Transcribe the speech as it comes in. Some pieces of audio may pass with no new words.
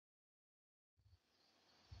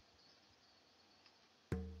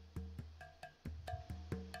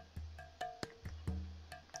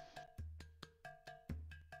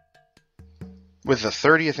With the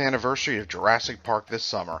 30th anniversary of Jurassic Park this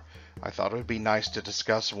summer, I thought it would be nice to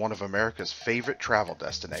discuss one of America's favorite travel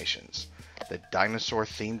destinations, the Dinosaur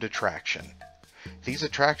Themed Attraction. These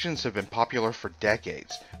attractions have been popular for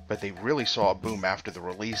decades, but they really saw a boom after the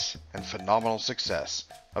release and phenomenal success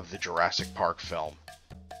of the Jurassic Park film.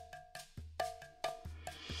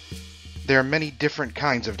 There are many different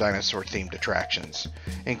kinds of dinosaur-themed attractions,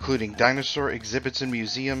 including dinosaur exhibits in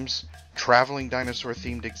museums, traveling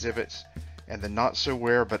dinosaur-themed exhibits, and the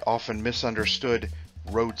not-so-rare but often misunderstood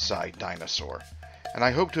Roadside Dinosaur. And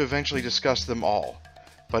I hope to eventually discuss them all.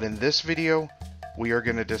 But in this video, we are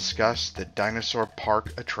going to discuss the Dinosaur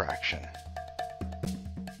Park attraction.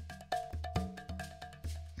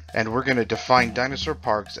 And we're going to define dinosaur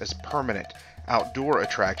parks as permanent, outdoor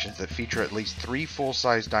attractions that feature at least 3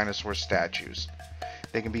 full-size dinosaur statues.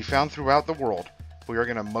 They can be found throughout the world. We are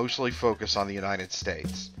going to mostly focus on the United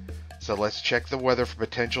States. So let's check the weather for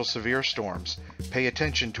potential severe storms, pay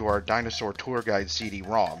attention to our dinosaur tour guide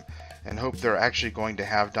CD-ROM, and hope they're actually going to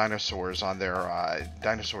have dinosaurs on their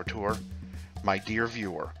dinosaur tour. My dear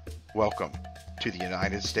viewer, welcome to the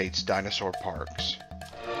United States Dinosaur Parks.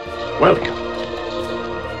 Welcome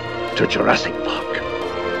to Jurassic Park.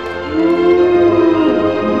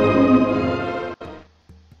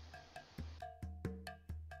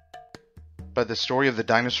 But the story of the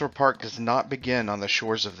Dinosaur Park does not begin on the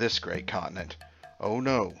shores of this great continent. Oh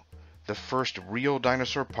no, the first real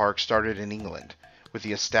dinosaur park started in England, with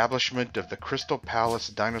the establishment of the Crystal Palace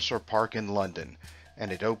Dinosaur Park in London,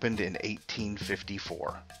 and it opened in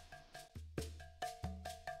 1854.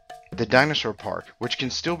 The Dinosaur Park, which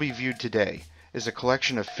can still be viewed today, is a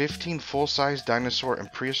collection of 15 full-size dinosaur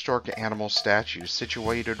and prehistoric animal statues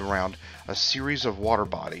situated around a series of water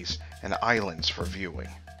bodies and islands for viewing.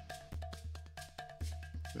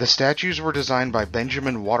 The statues were designed by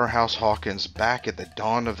Benjamin Waterhouse Hawkins back at the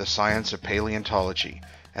dawn of the science of paleontology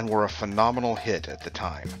and were a phenomenal hit at the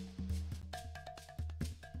time.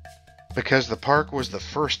 Because the park was the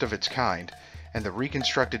first of its kind, and the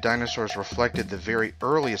reconstructed dinosaurs reflected the very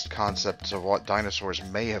earliest concepts of what dinosaurs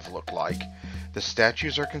may have looked like, the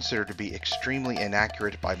statues are considered to be extremely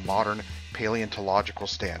inaccurate by modern paleontological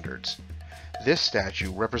standards. This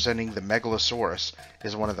statue, representing the Megalosaurus,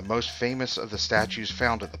 is one of the most famous of the statues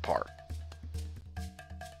found at the park.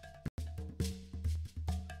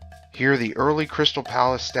 Here, the early Crystal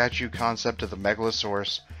Palace statue concept of the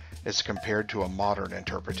Megalosaurus is compared to a modern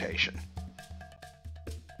interpretation.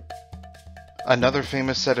 Another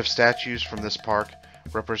famous set of statues from this park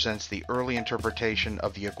represents the early interpretation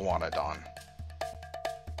of the Iguanodon.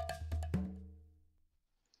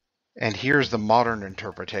 And here's the modern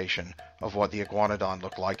interpretation of what the Iguanodon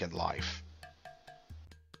looked like in life.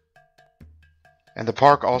 And the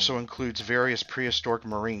park also includes various prehistoric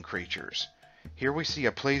marine creatures. Here we see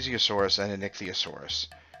a Plesiosaurus and an Ichthyosaurus,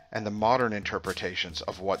 and the modern interpretations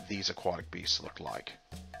of what these aquatic beasts look like.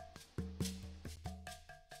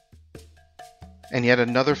 And yet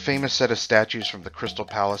another famous set of statues from the Crystal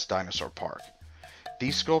Palace Dinosaur Park.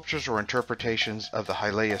 These sculptures were interpretations of the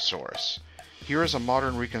Hylaeosaurus. Here is a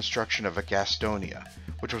modern reconstruction of a Gastonia,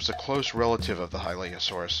 which was a close relative of the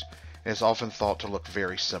Hylaeosaurus, and is often thought to look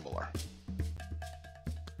very similar.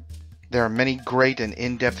 There are many great and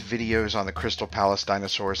in-depth videos on the Crystal Palace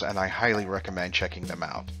dinosaurs, and I highly recommend checking them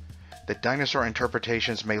out. The dinosaur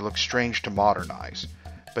interpretations may look strange to modern eyes,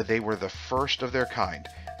 but they were the first of their kind,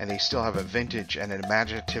 and they still have a vintage and an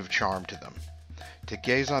imaginative charm to them. To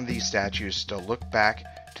gaze on these statues is to look back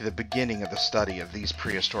to the beginning of the study of these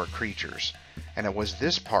prehistoric creatures, and it was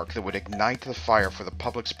this park that would ignite the fire for the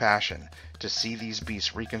public's passion to see these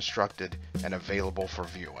beasts reconstructed and available for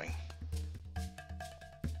viewing.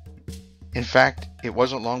 In fact, it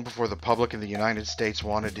wasn't long before the public in the United States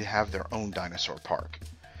wanted to have their own dinosaur park.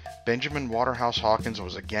 Benjamin Waterhouse Hawkins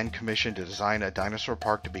was again commissioned to design a dinosaur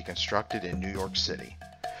park to be constructed in New York City.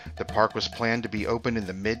 The park was planned to be opened in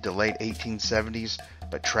the mid to late 1870s,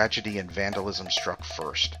 but tragedy and vandalism struck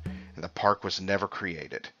first, and the park was never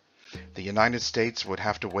created. The United States would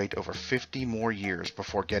have to wait over 50 more years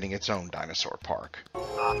before getting its own dinosaur park.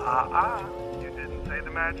 You didn't say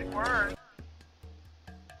the magic word.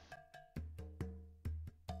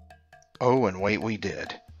 Oh, and wait, we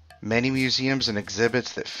did. Many museums and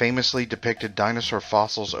exhibits that famously depicted dinosaur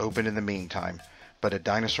fossils opened in the meantime, but a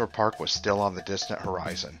dinosaur park was still on the distant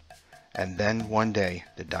horizon. And then, one day,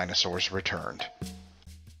 the dinosaurs returned.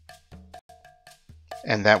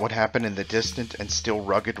 And that would happen in the distant and still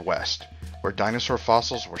rugged West, where dinosaur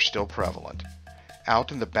fossils were still prevalent.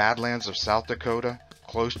 Out in the Badlands of South Dakota,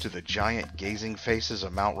 close to the giant gazing faces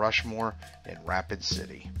of Mount Rushmore in Rapid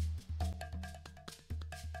City.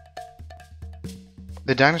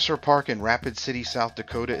 The Dinosaur Park in Rapid City, South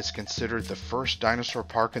Dakota is considered the first dinosaur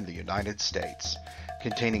park in the United States.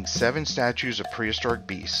 Containing 7 statues of prehistoric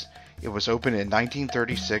beasts, it was opened in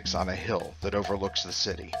 1936 on a hill that overlooks the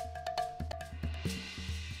city.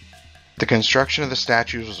 The construction of the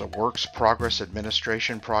statues was a Works Progress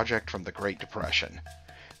Administration project from the Great Depression.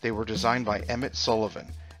 They were designed by Emmett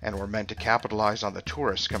Sullivan and were meant to capitalize on the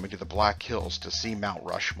tourists coming to the Black Hills to see Mount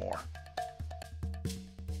Rushmore.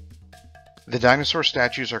 The dinosaur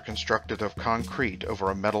statues are constructed of concrete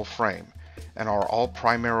over a metal frame and are all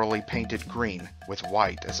primarily painted green with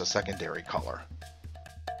white as a secondary color.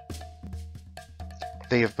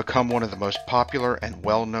 They have become one of the most popular and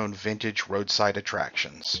well-known vintage roadside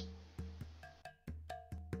attractions.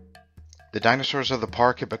 The dinosaurs of the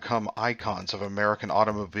park have become icons of American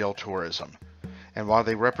automobile tourism, and while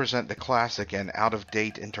they represent the classic and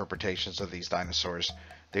out-of-date interpretations of these dinosaurs,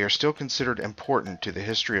 they are still considered important to the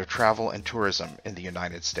history of travel and tourism in the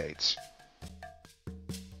United States.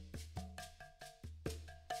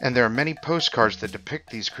 And there are many postcards that depict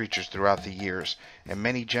these creatures throughout the years, and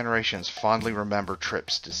many generations fondly remember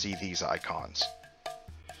trips to see these icons.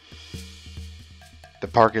 The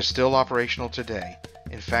park is still operational today.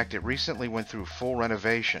 In fact, it recently went through full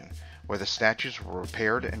renovation, where the statues were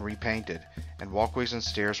repaired and repainted, and walkways and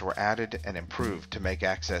stairs were added and improved to make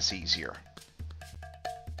access easier.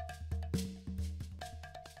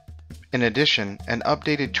 In addition, an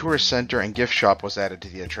updated tourist center and gift shop was added to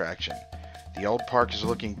the attraction. The old park is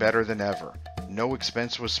looking better than ever. No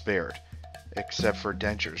expense was spared, except for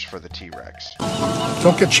dentures for the T-Rex.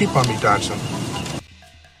 Don't get cheap on me, Dodson.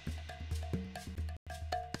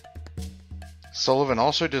 Sullivan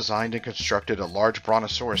also designed and constructed a large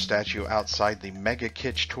brontosaurus statue outside the mega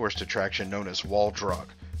kitsch tourist attraction known as Wall Drug,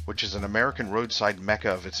 which is an American roadside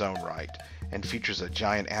mecca of its own right, and features a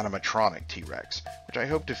giant animatronic T-Rex, which I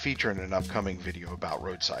hope to feature in an upcoming video about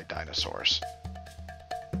roadside dinosaurs.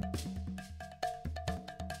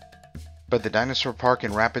 But the Dinosaur Park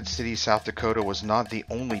in Rapid City, South Dakota was not the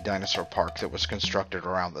only dinosaur park that was constructed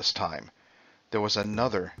around this time. There was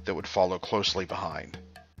another that would follow closely behind.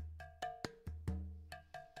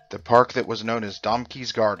 The park that was known as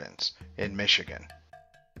Domke's Gardens in Michigan.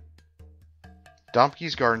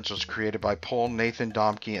 Domke's Gardens was created by Paul Nathan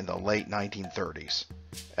Domke in the late 1930s.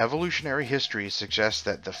 Evolutionary history suggests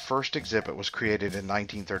that the first exhibit was created in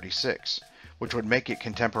 1936, which would make it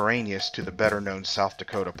contemporaneous to the better-known South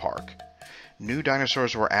Dakota Park. New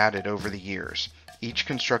dinosaurs were added over the years, each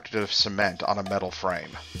constructed of cement on a metal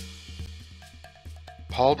frame.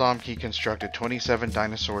 Paul Domke constructed 27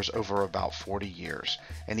 dinosaurs over about 40 years,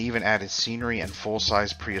 and even added scenery and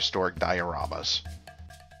full-size prehistoric dioramas.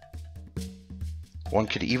 One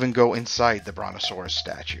could even go inside the brontosaurus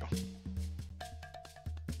statue.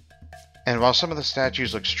 And while some of the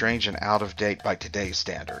statues look strange and out of date by today's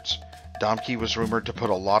standards, Domke was rumored to put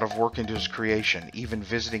a lot of work into his creation, even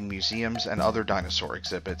visiting museums and other dinosaur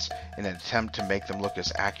exhibits in an attempt to make them look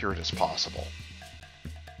as accurate as possible.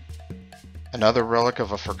 Another relic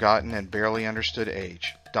of a forgotten and barely understood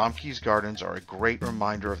age, Domke's Gardens are a great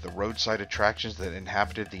reminder of the roadside attractions that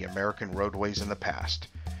inhabited the American roadways in the past,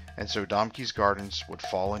 and so Domke's Gardens would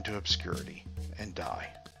fall into obscurity and die.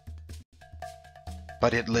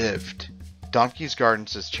 But it lived. Domke's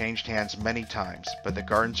Gardens has changed hands many times, but the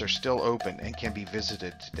gardens are still open and can be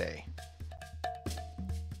visited today.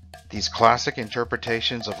 These classic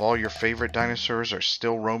interpretations of all your favorite dinosaurs are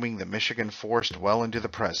still roaming the Michigan forest well into the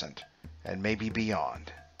present, and maybe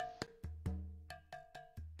beyond.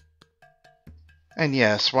 And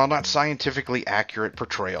yes, while not scientifically accurate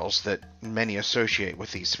portrayals that many associate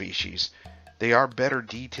with these species, they are better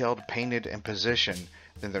detailed, painted, and positioned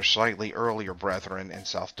than their slightly earlier brethren in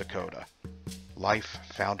South Dakota. Life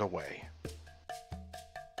found a way.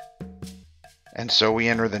 And so we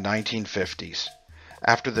enter the 1950s.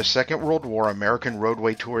 After the Second World War, American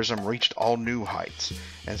roadway tourism reached all new heights,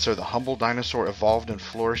 and so the humble dinosaur evolved and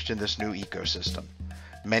flourished in this new ecosystem.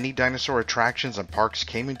 Many dinosaur attractions and parks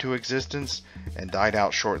came into existence and died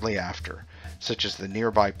out shortly after, such as the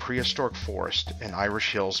nearby Prehistoric Forest in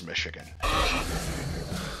Irish Hills, Michigan.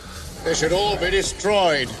 They should all be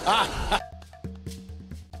destroyed.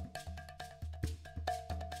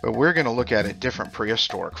 But we're going to look at a different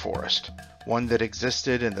prehistoric forest, one that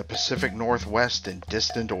existed in the Pacific Northwest in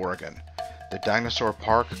distant Oregon, the dinosaur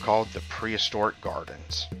park called the Prehistoric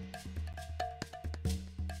Gardens.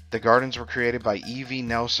 The gardens were created by E.V.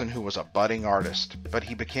 Nelson, who was a budding artist, but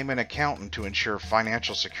he became an accountant to ensure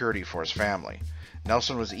financial security for his family.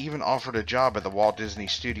 Nelson was even offered a job at the Walt Disney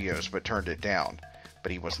Studios but turned it down,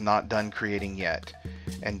 but he was not done creating yet,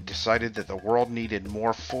 and decided that the world needed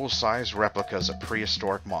more full-size replicas of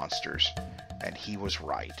prehistoric monsters. and he was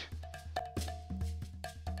right.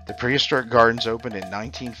 The Prehistoric Gardens opened in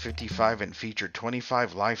 1955 and featured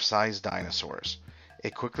 25 life-size dinosaurs.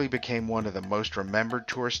 It quickly became one of the most remembered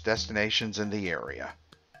tourist destinations in the area.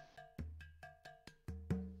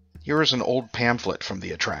 Here is an old pamphlet from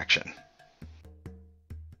the attraction.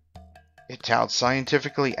 It touts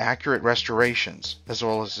scientifically accurate restorations, as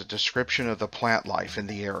well as a description of the plant life in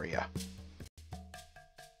the area.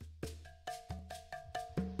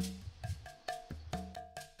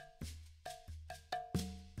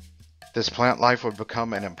 This plant life would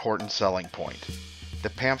become an important selling point. The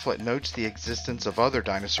pamphlet notes the existence of other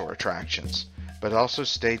dinosaur attractions, but also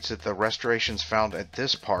states that the restorations found at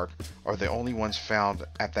this park are the only ones found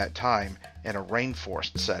at that time in a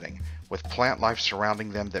rainforest setting, with plant life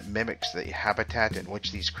surrounding them that mimics the habitat in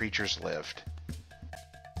which these creatures lived.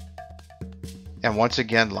 And once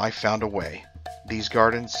again, life found a way. These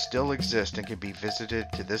gardens still exist and can be visited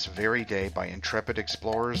to this very day by intrepid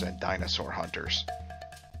explorers and dinosaur hunters.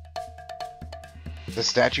 The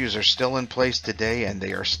statues are still in place today, and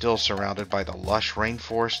they are still surrounded by the lush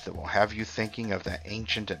rainforest that will have you thinking of that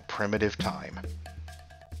ancient and primitive time.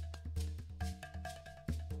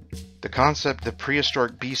 The concept that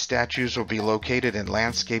prehistoric beast statues will be located in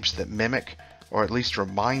landscapes that mimic, or at least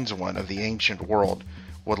reminds one of the ancient world,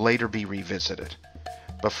 will later be revisited.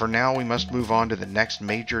 But for now, we must move on to the next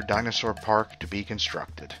major dinosaur park to be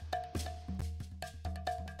constructed.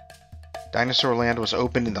 Dinosaur Land was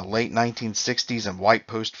opened in the late 1960s in White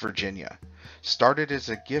Post, Virginia. Started as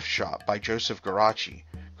a gift shop by Joseph Geraci,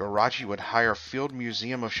 Geraci would hire Field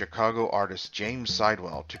Museum of Chicago artist James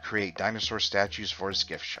Sidewell to create dinosaur statues for his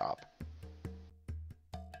gift shop.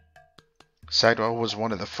 Sidewell was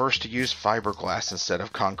one of the first to use fiberglass instead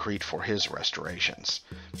of concrete for his restorations.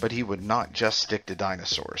 But he would not just stick to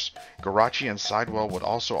dinosaurs. Geraci and Sidewell would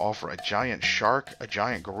also offer a giant shark, a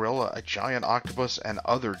giant gorilla, a giant octopus, and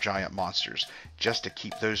other giant monsters, just to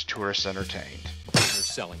keep those tourists entertained. You're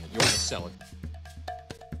selling it. You're going to sell it.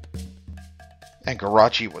 And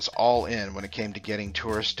Geraci was all in when it came to getting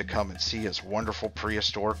tourists to come and see his wonderful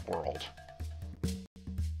prehistoric world.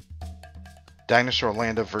 Dinosaur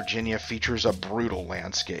Land of Virginia features a brutal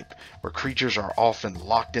landscape, where creatures are often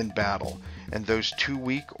locked in battle, and those too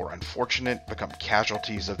weak or unfortunate become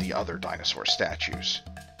casualties of the other dinosaur statues.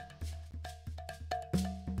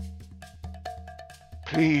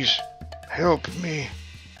 Please, help me.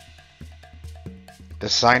 The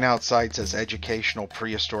sign outside says Educational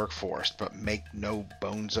Prehistoric Forest, but make no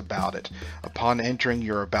bones about it. Upon entering,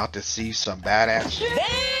 you're about to see some badass...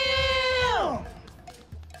 Damn!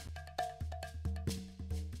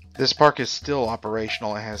 This park is still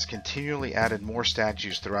operational and has continually added more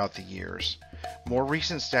statues throughout the years. More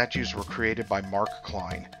recent statues were created by Mark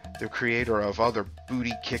Klein, the creator of other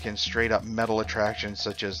booty-kicking straight-up metal attractions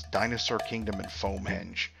such as Dinosaur Kingdom and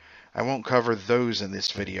Foamhenge. I won't cover those in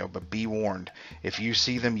this video, but be warned, if you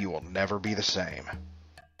see them you will never be the same.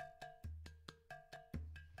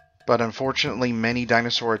 But unfortunately, many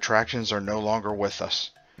dinosaur attractions are no longer with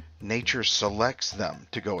us. Nature selects them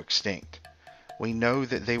to go extinct. We know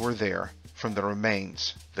that they were there from the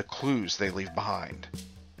remains, the clues they leave behind.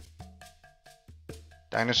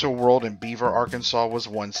 Dinosaur World in Beaver, Arkansas was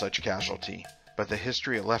one such casualty, but the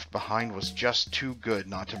history it left behind was just too good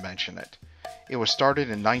not to mention it. It was started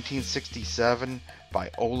in 1967 by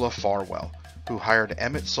Ola Farwell, who hired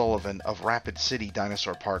Emmett Sullivan of Rapid City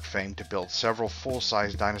Dinosaur Park fame to build several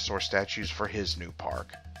full-size dinosaur statues for his new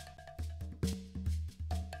park.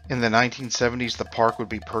 In the 1970s, the park would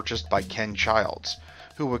be purchased by Ken Childs,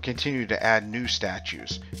 who would continue to add new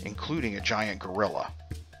statues, including a giant gorilla.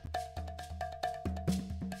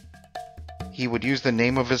 He would use the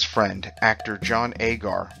name of his friend, actor John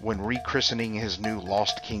Agar, when rechristening his new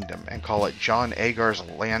Lost Kingdom, and call it John Agar's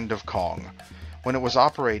Land of Kong. When it was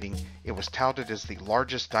operating, it was touted as the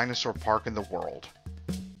largest dinosaur park in the world.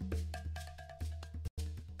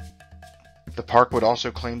 The park would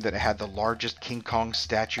also claim that it had the largest King Kong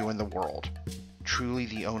statue in the world. Truly,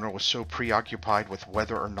 the owner was so preoccupied with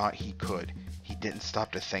whether or not he could, he didn't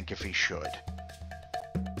stop to think if he should.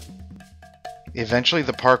 Eventually,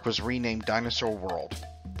 the park was renamed Dinosaur World,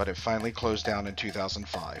 but it finally closed down in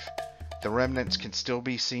 2005. The remnants can still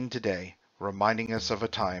be seen today, reminding us of a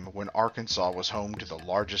time when Arkansas was home to the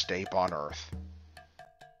largest ape on Earth.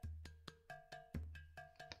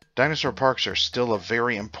 Dinosaur parks are still a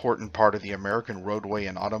very important part of the American roadway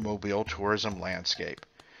and automobile tourism landscape.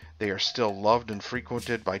 They are still loved and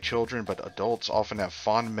frequented by children, but adults often have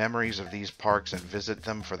fond memories of these parks and visit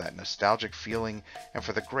them for that nostalgic feeling and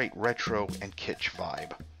for the great retro and kitsch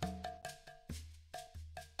vibe.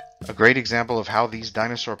 A great example of how these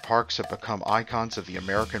dinosaur parks have become icons of the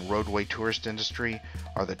American roadway tourist industry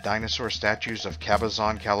are the dinosaur statues of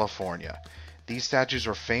Cabazon, California. These statues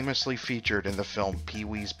were famously featured in the film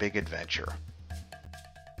Pee-wee's Big Adventure.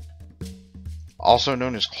 Also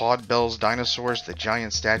known as Claude Bell's dinosaurs, the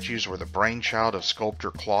giant statues were the brainchild of sculptor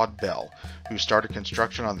Claude Bell, who started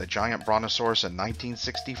construction on the giant brontosaurus in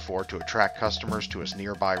 1964 to attract customers to his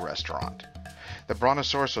nearby restaurant. The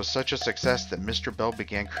brontosaurus was such a success that Mr. Bell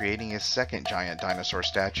began creating his second giant dinosaur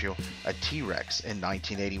statue, a T-Rex, in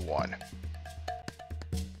 1981.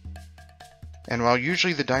 And while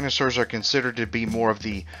usually the dinosaurs are considered to be more of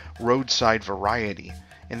the roadside variety,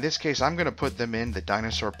 in this case I'm going to put them in the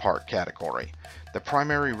dinosaur park category. The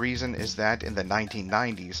primary reason is that in the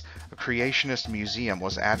 1990s, a creationist museum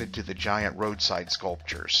was added to the giant roadside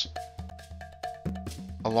sculptures.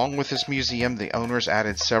 Along with this museum, the owners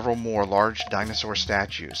added several more large dinosaur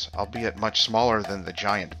statues, albeit much smaller than the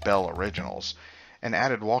giant Bell originals, and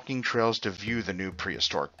added walking trails to view the new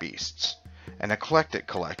prehistoric beasts. An eclectic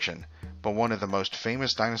collection, but one of the most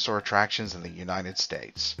famous dinosaur attractions in the United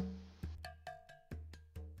States.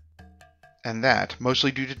 And that,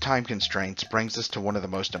 mostly due to time constraints, brings us to one of the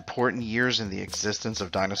most important years in the existence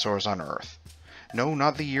of dinosaurs on Earth. No,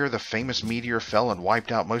 not the year the famous meteor fell and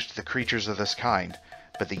wiped out most of the creatures of this kind,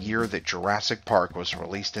 but the year that Jurassic Park was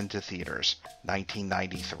released into theaters,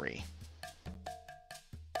 1993.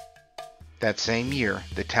 That same year,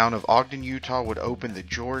 the town of Ogden, Utah would open the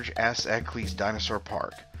George S. Eccles Dinosaur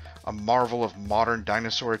Park. A marvel of modern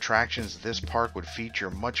dinosaur attractions, this park would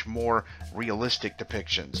feature much more realistic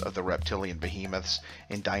depictions of the reptilian behemoths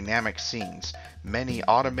in dynamic scenes, many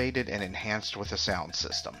automated and enhanced with a sound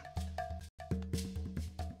system.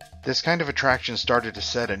 This kind of attraction started to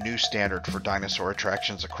set a new standard for dinosaur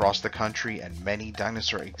attractions across the country, and many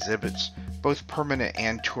dinosaur exhibits, both permanent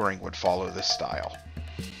and touring, would follow this style.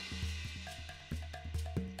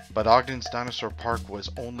 But Ogden's Dinosaur Park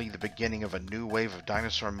was only the beginning of a new wave of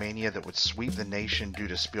dinosaur mania that would sweep the nation due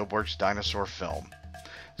to Spielberg's dinosaur film.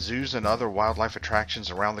 Zoos and other wildlife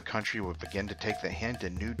attractions around the country would begin to take the hint,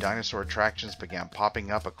 and new dinosaur attractions began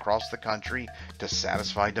popping up across the country to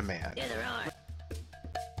satisfy demand.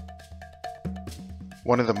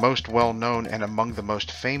 One of the most well-known and among the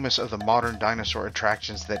most famous of the modern dinosaur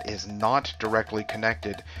attractions that is not directly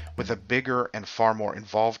connected with a bigger and far more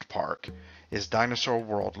involved park is Dinosaur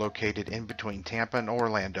World, located in between Tampa and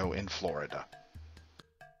Orlando in Florida.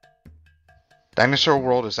 Dinosaur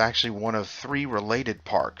World is actually one of 3 related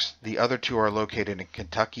parks. The other 2 are located in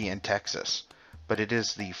Kentucky and Texas, but it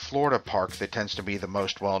is the Florida park that tends to be the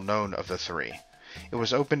most well-known of the 3. It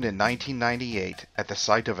was opened in 1998 at the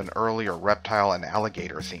site of an earlier reptile and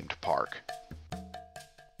alligator themed park.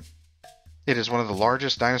 It is one of the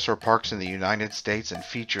largest dinosaur parks in the United States and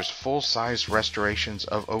features full-size restorations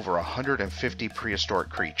of over 150 prehistoric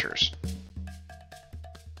creatures.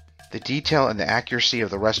 The detail and the accuracy of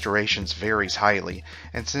the restorations varies highly,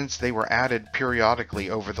 and since they were added periodically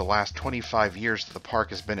over the last 25 years that the park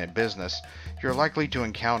has been in business, you're likely to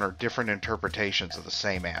encounter different interpretations of the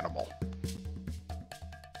same animal.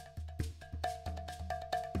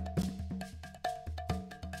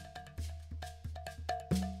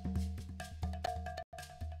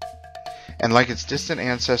 And like its distant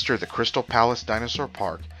ancestor, the Crystal Palace Dinosaur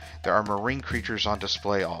Park, there are marine creatures on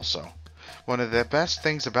display also. One of the best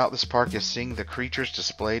things about this park is seeing the creatures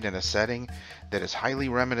displayed in a setting that is highly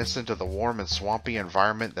reminiscent of the warm and swampy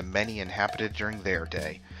environment that many inhabited during their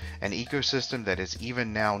day, an ecosystem that is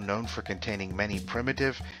even now known for containing many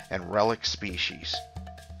primitive and relic species.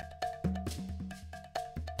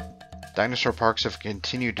 Dinosaur parks have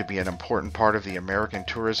continued to be an important part of the American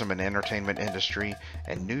tourism and entertainment industry,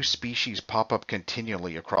 and new species pop up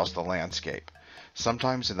continually across the landscape,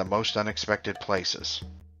 sometimes in the most unexpected places.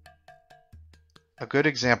 A good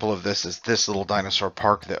example of this is this little dinosaur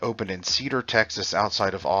park that opened in Cedar, Texas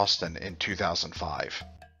outside of Austin in 2005.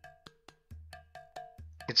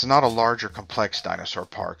 It's not a large or complex dinosaur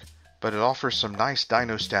park, but it offers some nice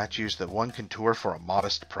dino statues that one can tour for a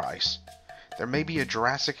modest price. There may be a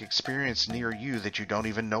Jurassic experience near you that you don't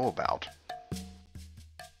even know about.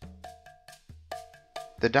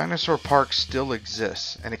 The dinosaur park still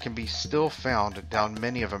exists, and it can be still found down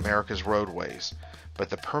many of America's roadways, but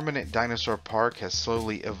the permanent dinosaur park has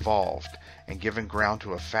slowly evolved and given ground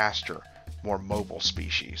to a faster, more mobile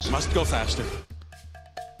species. Must go faster.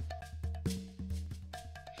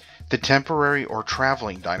 The temporary or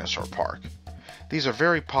traveling dinosaur park. These are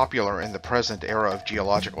very popular in the present era of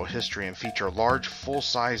geological history and feature large,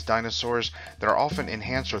 full-size dinosaurs that are often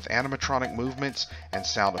enhanced with animatronic movements and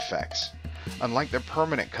sound effects. Unlike their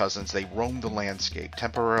permanent cousins, they roam the landscape,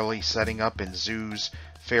 temporarily setting up in zoos,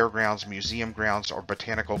 fairgrounds, museum grounds, or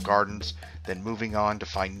botanical gardens, then moving on to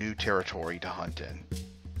find new territory to hunt in.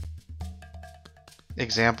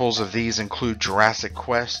 Examples of these include Jurassic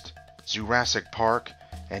Quest, Jurassic Park,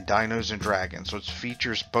 and Dinos and Dragons, which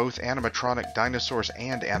features both animatronic dinosaurs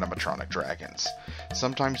and animatronic dragons.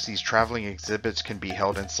 Sometimes these traveling exhibits can be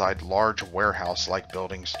held inside large warehouse-like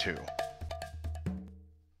buildings too.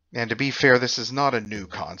 And to be fair, this is not a new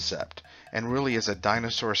concept, and really is a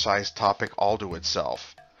dinosaur-sized topic all to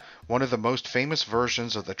itself. One of the most famous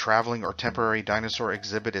versions of the traveling or temporary dinosaur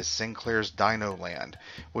exhibit is Sinclair's Dino Land,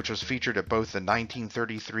 which was featured at both the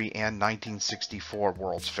 1933 and 1964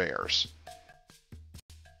 World's Fairs.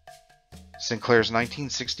 Sinclair's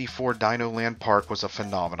 1964 Dino Land Park was a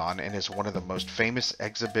phenomenon and is one of the most famous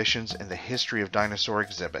exhibitions in the history of dinosaur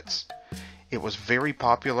exhibits. It was very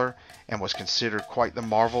popular and was considered quite the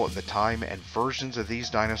marvel at the time, and versions of these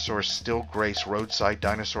dinosaurs still grace roadside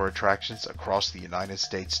dinosaur attractions across the United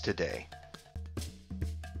States today.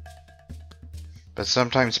 But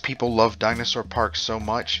sometimes people love dinosaur parks so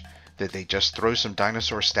much that they just throw some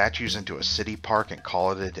dinosaur statues into a city park and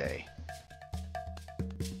call it a day.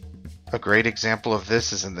 A great example of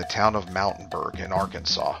this is in the town of Mountainburg in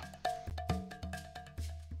Arkansas.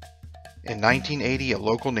 In 1980, a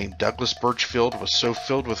local named Douglas Birchfield was so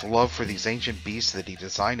filled with love for these ancient beasts that he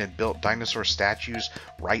designed and built dinosaur statues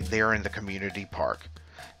right there in the community park.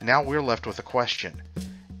 Now we're left with a question.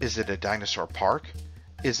 Is it a dinosaur park?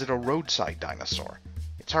 Is it a roadside dinosaur?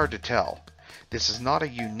 It's hard to tell. This is not a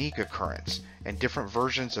unique occurrence, and different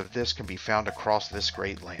versions of this can be found across this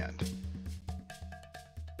great land.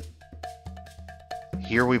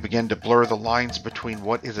 Here we begin to blur the lines between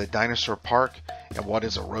what is a dinosaur park and what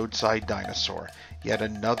is a roadside dinosaur, yet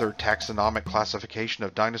another taxonomic classification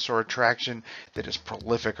of dinosaur attraction that is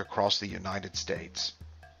prolific across the United States.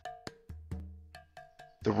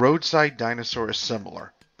 The roadside dinosaur is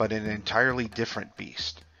similar, but an entirely different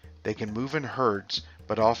beast. They can move in herds,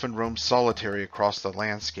 but often roam solitary across the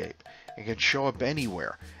landscape, and can show up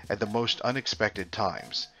anywhere at the most unexpected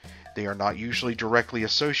times. They are not usually directly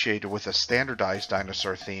associated with a standardized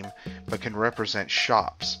dinosaur theme, but can represent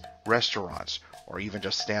shops, restaurants, or even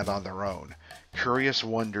just stand on their own, curious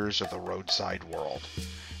wonders of the roadside world.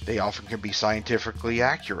 They often can be scientifically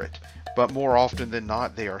accurate, but more often than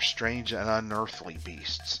not they are strange and unearthly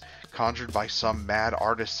beasts, conjured by some mad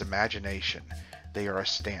artist's imagination. They are a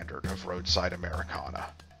standard of roadside Americana.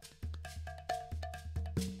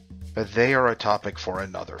 But they are a topic for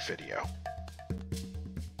another video.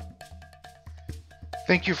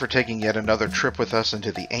 Thank you for taking yet another trip with us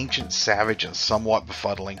into the ancient, savage, and somewhat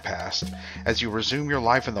befuddling past. As you resume your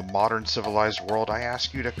life in the modern civilized world, I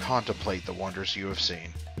ask you to contemplate the wonders you have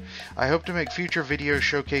seen. I hope to make future videos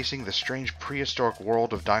showcasing the strange prehistoric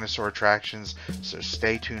world of dinosaur attractions, so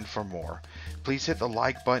stay tuned for more. Please hit the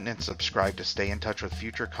like button and subscribe to stay in touch with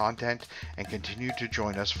future content, and continue to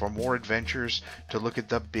join us for more adventures to look at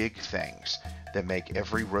the big things that make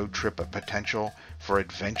every road trip a potential for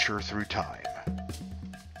adventure through time.